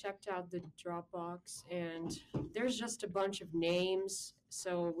 I checked out the Dropbox, and there's just a bunch of names,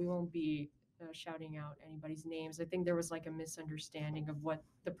 so we won't be shouting out anybody's names. I think there was like a misunderstanding of what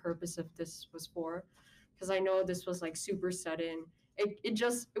the purpose of this was for, because I know this was like super sudden.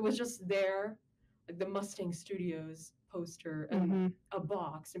 It was just there, like the Mustang Studios poster and a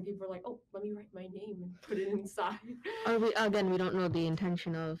box, and people were like, "Oh, let me write my name and put it inside." We don't know the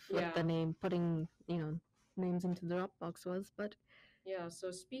intention of what the name putting names into the Dropbox was, but yeah.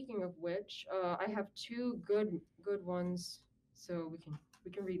 So speaking of which, I have two good ones, so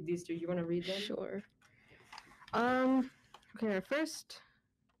we can read these two. You want to read them? Sure. Okay, our first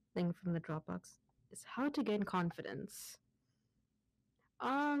thing from the Dropbox is how to gain confidence.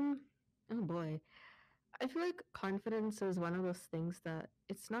 Um, oh boy. I feel like confidence is one of those things that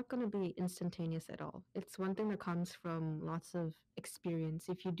it's not going to be instantaneous at all. It's one thing that comes from lots of experience.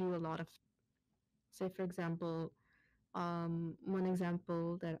 If you do a lot of, say, for example, one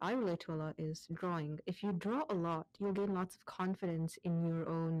example that I relate to a lot is drawing. If you draw a lot, you'll gain lots of confidence in your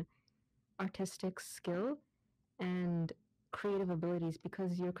own artistic skill and creative abilities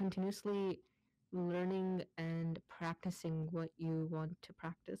because you're continuously learning and practicing what you want to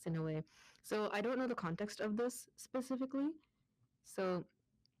practice in a way. So I don't know the context of this specifically. So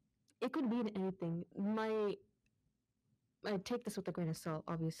it could be in anything. I take this with a grain of salt,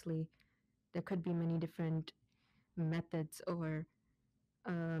 obviously. There could be many different methods or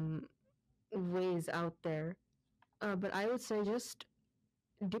um, ways out there. But I would say just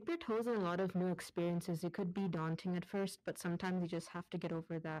dip your toes in a lot of new experiences. It could be daunting at first, but sometimes you just have to get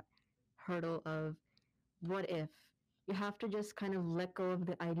over that hurdle of what if. You have to just kind of let go of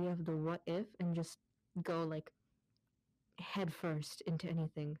the idea of the what if and just go like head first into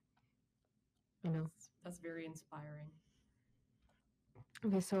anything, you know? That's very inspiring.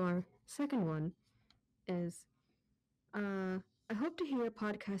 Okay, so our second one is I hope to hear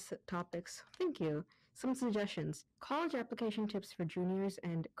podcast topics. Thank you. Some suggestions: college application tips for juniors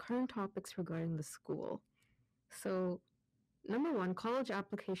and current topics regarding the school. So, number one, college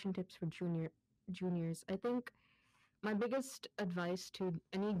application tips for juniors. I think my biggest advice to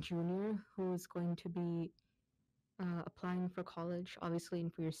any junior who's going to be applying for college, obviously,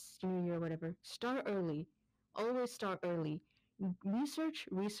 and for your senior year or whatever, start early. Always start early. Research,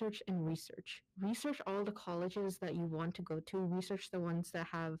 research, and research. Research all the colleges that you want to go to. Research the ones that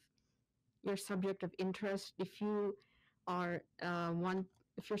have your subject of interest. If you are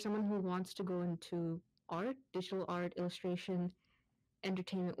if you're someone who wants to go into art, digital art, illustration,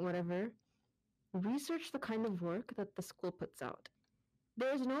 entertainment, whatever, research the kind of work that the school puts out.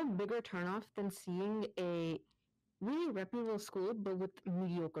 There's no bigger turnoff than seeing a really reputable school but with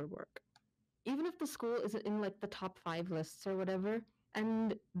mediocre work. Even if the school isn't in like the top 5 lists or whatever,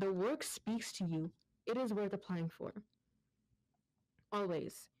 and the work speaks to you, it is worth applying for.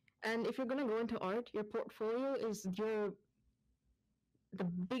 Always. And if you're gonna go into art, your portfolio is the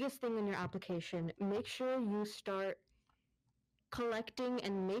biggest thing in your application. Make sure you start collecting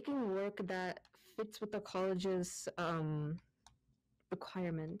and making work that fits with the college's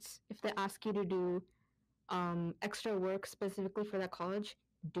requirements. If they ask you to do extra work specifically for that college,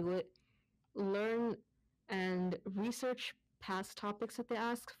 do it. Learn and research past topics that they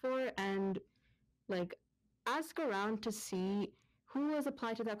ask for and like ask around to see who has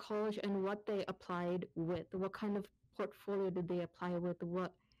applied to that college and what they applied with, what kind of portfolio did they apply with,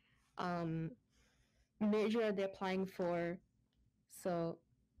 what um, major are they applying for. So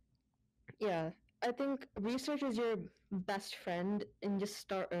yeah, I think research is your best friend and just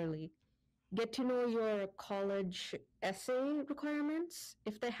start early. Get to know your college essay requirements.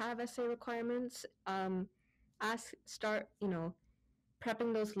 If they have essay requirements, start,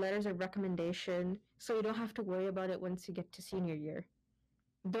 prepping those letters of recommendation so you don't have to worry about it once you get to senior year.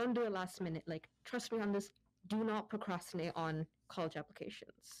 Don't do it last minute. Like, trust me on this, do not procrastinate on college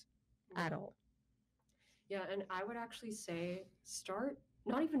applications at all. Yeah, and I would actually say start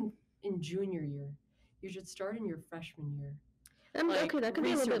not even in junior year. You should start in your freshman year. Okay, that could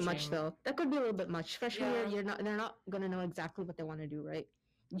be a little bit much researching. though. That could be a little bit much. Freshman Yeah. year, they're not gonna know exactly what they want to do, right?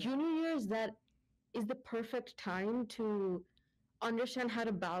 Junior year is the perfect time to understand how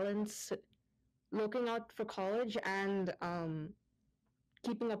to balance looking out for college and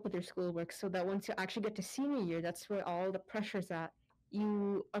keeping up with your schoolwork so that once you actually get to senior year, that's where all the pressure's at.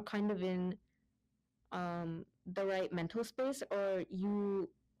 You are kind of in the right mental space or you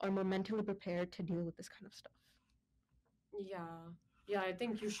are more mentally prepared to deal with this kind of stuff. Yeah, I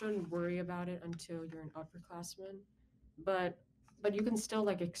think you shouldn't worry about it until you're an upperclassman, but you can still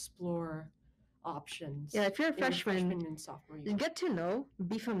like explore options. Yeah, if you're a in your freshman and sophomore year. get to know,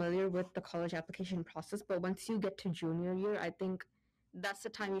 be familiar with the college application process, but once you get to junior year, I think that's the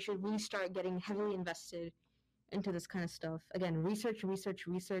time you should really start getting heavily invested into this kind of stuff. Again, research, research,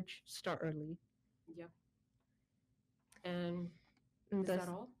 research, start early. Yep. And is that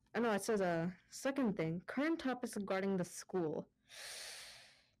all? No, it says a second thing. Current topics regarding the school.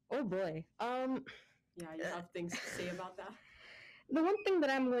 Oh boy. Yeah, you have things to say about that. The one thing that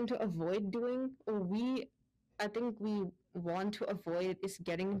I'm going to avoid doing, or I think we want to avoid, is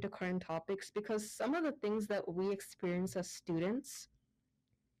getting into current topics because some of the things that we experience as students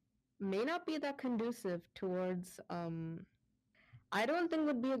may not be that conducive towards I don't think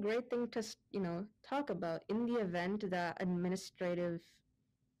would be a great thing to talk about in the event that administrative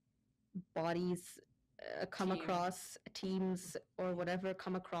bodies come Team. across teams or whatever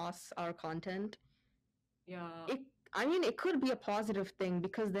come across our content. Yeah. I mean, it could be a positive thing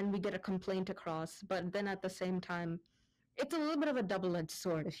because then we get a complaint across, but then at the same time, it's a little bit of a double-edged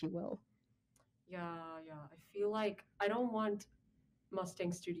sword, if you will. Yeah. I feel like I don't want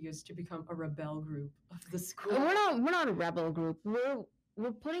Mustang Studios to become a rebel group of the school. We're not a rebel group.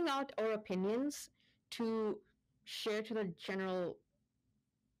 We're putting out our opinions to share to the general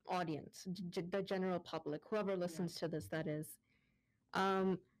audience, the general public, whoever listens to this, that is.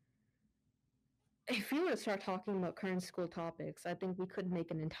 If you were to start talking about current school topics, I think we could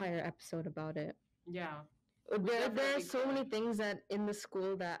make an entire episode about it. Yeah. There are Definitely so many could. things that in the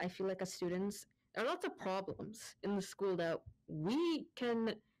school that I feel like as students, there are lots of problems in the school that we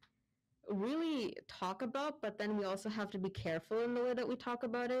can really talk about, but then we also have to be careful in the way that we talk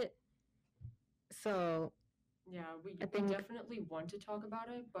about it. So Yeah, we think- definitely want to talk about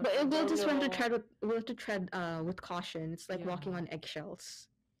it, but but I we'll don't just have to know- tread with caution. It's like walking Yeah. on eggshells.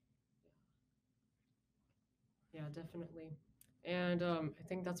 Yeah, definitely. And I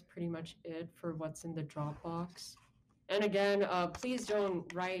think that's pretty much it for what's in the Dropbox. And again, please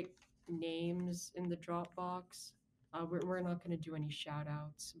don't write names in the Dropbox. We're not going to do any shout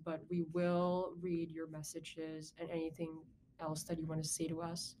outs, but we will read your messages and anything else that you want to say to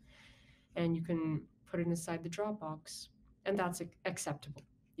us. And you can put it inside the Dropbox. And that's acceptable.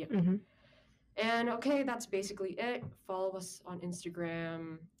 Yeah. Mm-hmm. And okay, that's basically it. Follow us on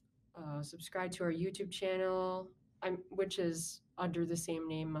Instagram. Subscribe to our YouTube channel, which is under the same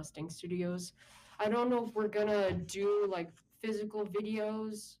name, Mustang Studios. I don't know if we're gonna do like physical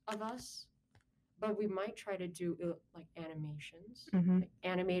videos of us, but we might try to do like animations, Mm-hmm. like,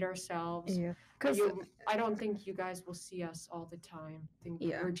 animate ourselves. Yeah, But because I don't think you guys will see us all the time. I think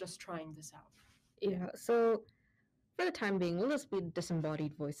Yeah. we're just trying this out. yeah. So for the time being, we'll just be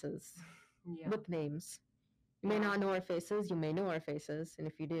disembodied voices Yeah, with names. You may Yeah. not know our faces. You may know our faces, and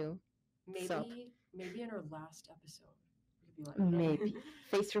if you do, sup. maybe in our last episode, we could be like Maybe.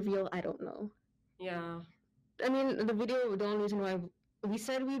 Face reveal, I don't know. Yeah. I mean, the only reason why we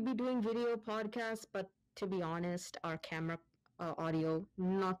said we'd be doing video podcasts, but to be honest, our camera audio,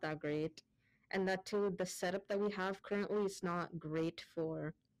 not that great. And that too, the setup that we have currently is not great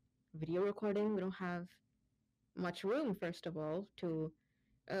for video recording. We don't have much room, first of all, to,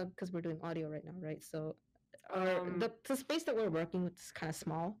 because we're doing audio right now, right? So the space that we're working with is kind of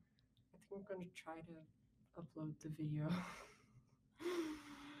small. I think I'm gonna try to upload the video.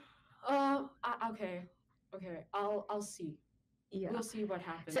 Okay. I'll see. Yeah. We'll see what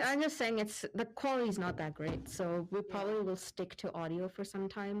happens. So I'm just saying the quality's not that great. So we probably will stick to audio for some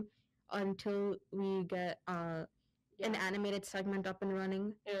time until we get an animated segment up and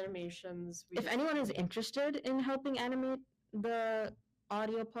running. Animations. If anyone is interested in helping animate the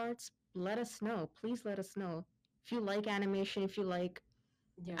audio parts, let us know. Please let us know. If you like animation, if you like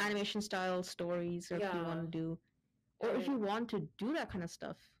animation style stories, or if you want to do, or if you want to do that kind of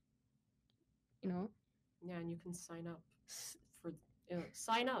stuff, you know. Yeah, and you can sign up for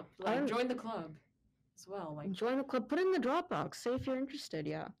sign up, like join the club as well, like join the club. Put it in the Dropbox. Say if you're interested.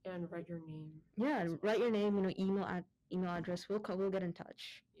 Yeah. And write your name. Yeah, write your name. You know, email address. We'll get in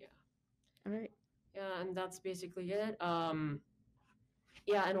touch. Yeah. All right. Yeah, and that's basically it.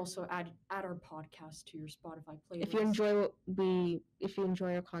 Yeah, and also add our podcast to your Spotify playlist. If you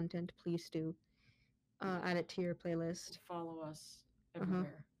enjoy our content, please do add it to your playlist. Follow us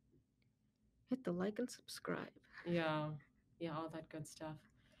everywhere. Hit the like and subscribe. Yeah, all that good stuff.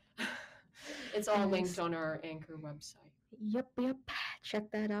 It's all linked on our Anchor website. Yep. Check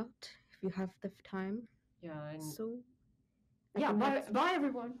that out if you have the time. Yeah, and so yeah, bye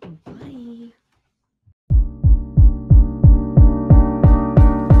everyone. Bye.